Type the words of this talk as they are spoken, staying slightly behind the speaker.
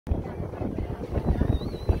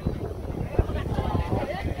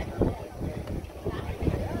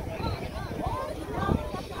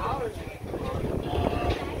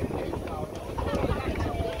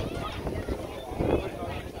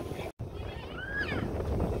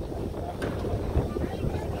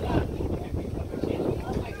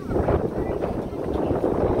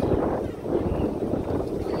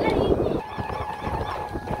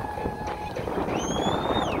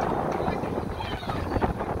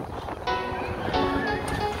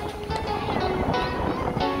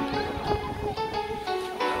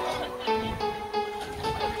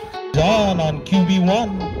on QB1.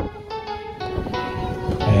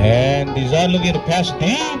 And he's on looking to pass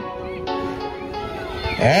deep.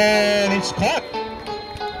 And it's caught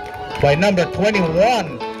by number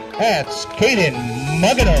 21. That's Caden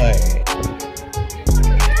Maganoy.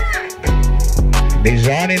 He's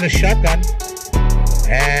on in the shotgun.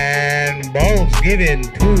 And ball's given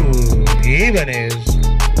to Ibanez.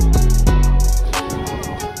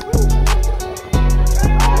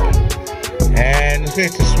 And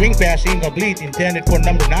it's a swing pass incomplete, intended for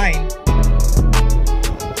number 9.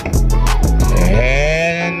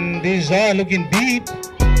 And this is looking deep.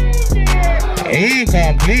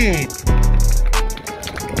 Incomplete.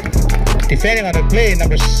 Defending on the play,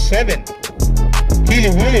 number 7,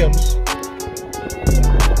 Keely Williams.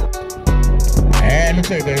 And looks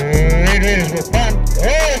like the Red Raiders will punt.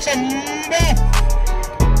 Oh, it's a muff.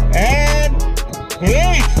 And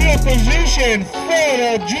great field position for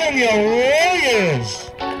the Junior Warriors.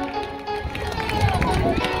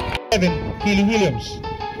 7, Keely Williams.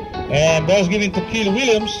 And ball's given to Keely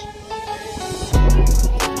Williams.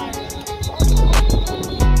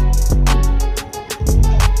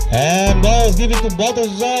 And ball's given to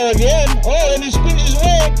Baltazar again. Oh, and he spins his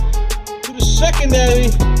way to the secondary.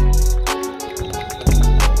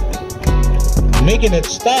 Making it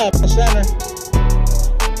stop the center.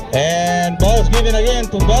 And ball's given again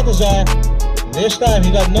to Baltazar. This time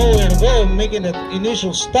he got nowhere to go, making the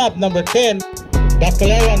initial stop, number 10. Dr.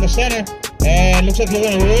 Larry on the center. And looks like he's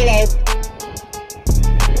going to roll out.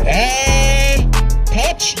 And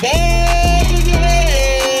touchdown to the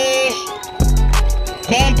Warriors.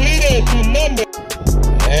 Completed to number.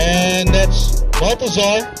 And that's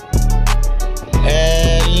Baltazar.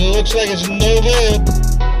 And looks like it's no good.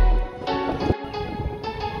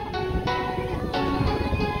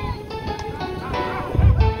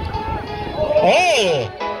 Oh!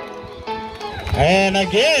 And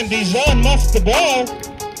again, Dizon muffed the ball.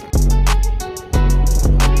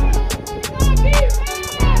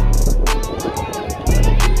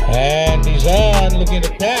 And Dizon looking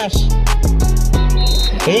to pass.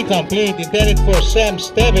 Incomplete, intended for Sam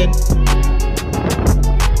Steven.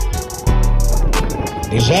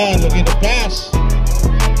 Dizon looking to pass.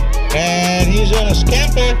 And he's on a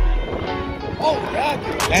scamper. Oh, God.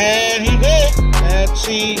 And he goes. Let's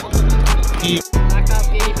see. Back up,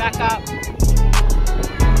 Katie, back up.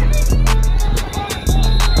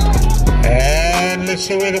 And let's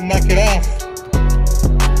see where to mark it off.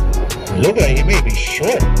 Look like he may be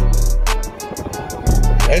short.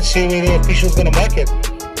 Let's see where the official's gonna mark it.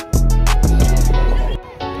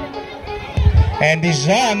 And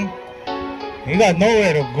Dizon, he got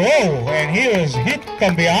nowhere to go, and he was hit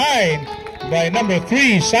from behind by number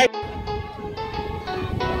 3, side.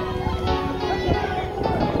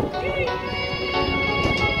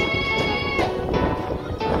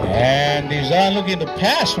 And Dizon looking to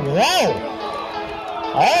pass. Wow!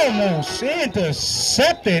 Almost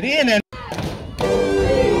intercepted in and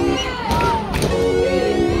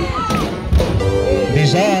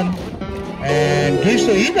Dizon and gives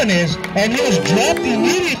to Ibanez, and he was dropped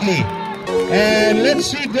immediately. And let's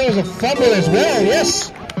see if there was a fumble as well.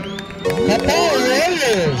 Yes, Kapaa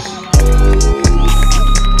Warriors.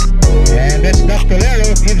 And that's Dr.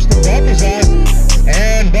 Lero gives to Baltazar,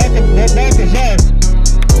 and Baltazar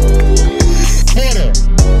quarter.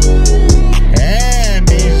 And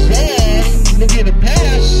Dizon looking to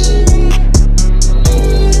pass.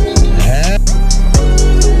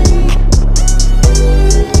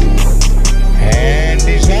 And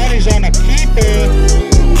Dizon is on a keeper.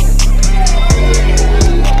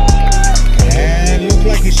 And looks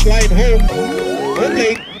like he slide home.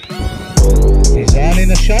 Okay. Dizon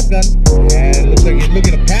in a shotgun. And looks like he's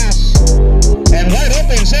looking to pass. And wide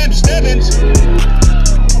open, Sam Stebbins.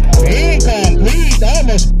 Incomplete,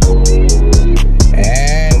 almost.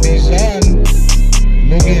 And Dizon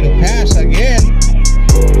looking to pass again.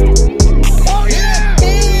 Oh, yeah!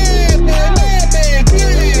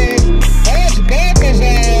 That's Baltazar.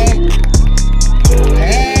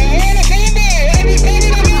 And he's coming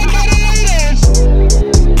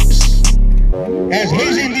as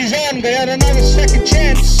Hazy and Dizon, they had another second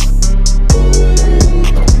chance.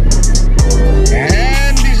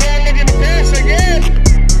 And Dizon looking to pass again.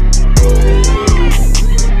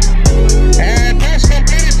 And pass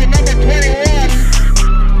completed to number 21.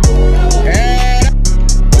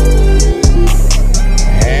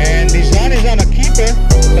 And Dizon is on a keeper,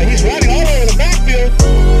 but he's running all over the backfield.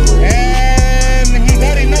 And he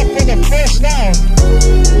got enough for the first down.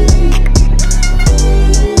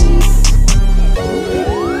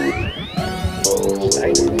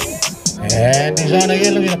 And Dizon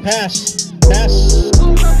again looking to pass.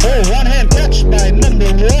 Oh, one hand catch by number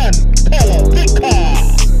 1. Apollo, Pika.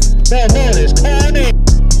 No notice, Connie.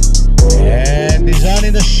 And he's on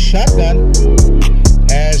in the shotgun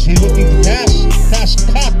as he's looking to pass. Pass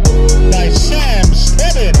caught by Sam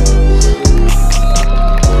Stebbin.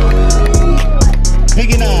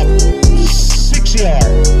 Picking up 6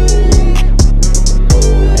 yards.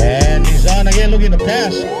 And he's on again looking to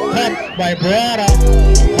pass. Caught by Brada.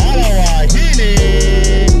 Kalawahini.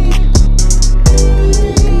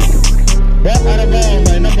 Brought out of bounds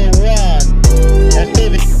by number 1. That's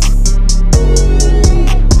David.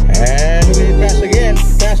 And looking to pass again.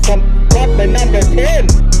 Pass caught by number 10.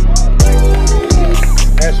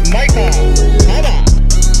 That's Micah Kapaa.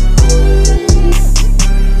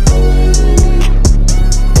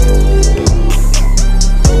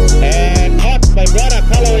 And caught by Brada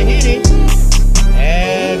Kalawahini.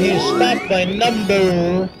 And he's stopped by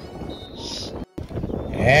number.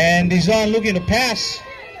 And he's on looking to pass.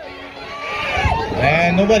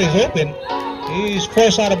 And nobody's open. He's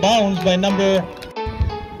forced out of bounds by number.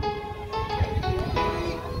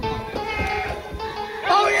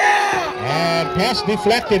 Oh yeah! And pass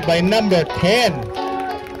deflected by number 10.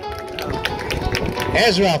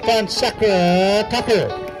 Ezra Fonseca Tucker.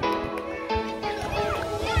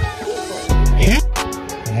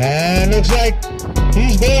 And looks like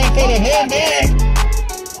he's going for the home run.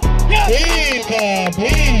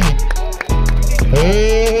 Incomplete.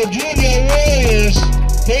 Junior Warriors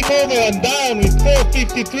take over and down with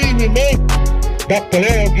 4:53 remaining. Dr.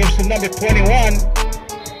 Leo gives to number 21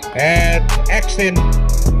 at Axton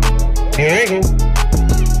Diego.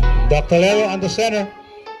 Dr. Leo on the center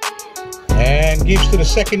and gives to the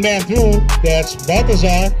second man through. That's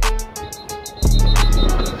Baltazar.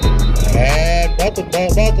 And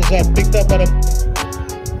Baltazar picked up on him.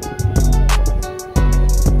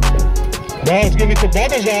 Ball's given to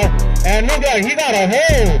Baltazar. And look like he got a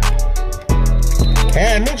hold.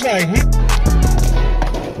 And looks like he.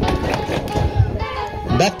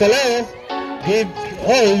 Dr. Leo gave.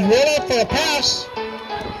 Oh, he's rolled out for a pass.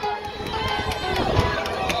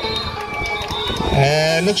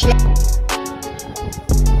 And looks like.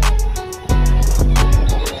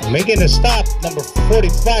 Making a stop, number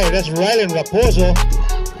 45. That's Rylan Raposo.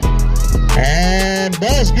 And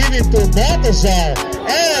Buzz giving to Baltazar.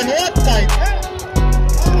 And what the?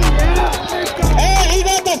 And he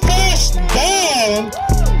got the first down.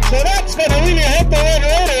 So that's going to really help the Red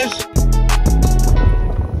Raiders.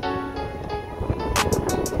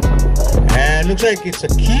 And looks like it's a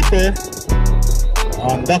keeper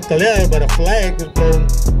on Dr. Leo, but a flag is blown.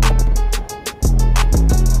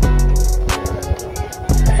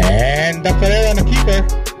 And Dr. Leo on the keeper.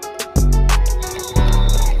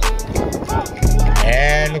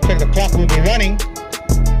 And looks like the clock will be running.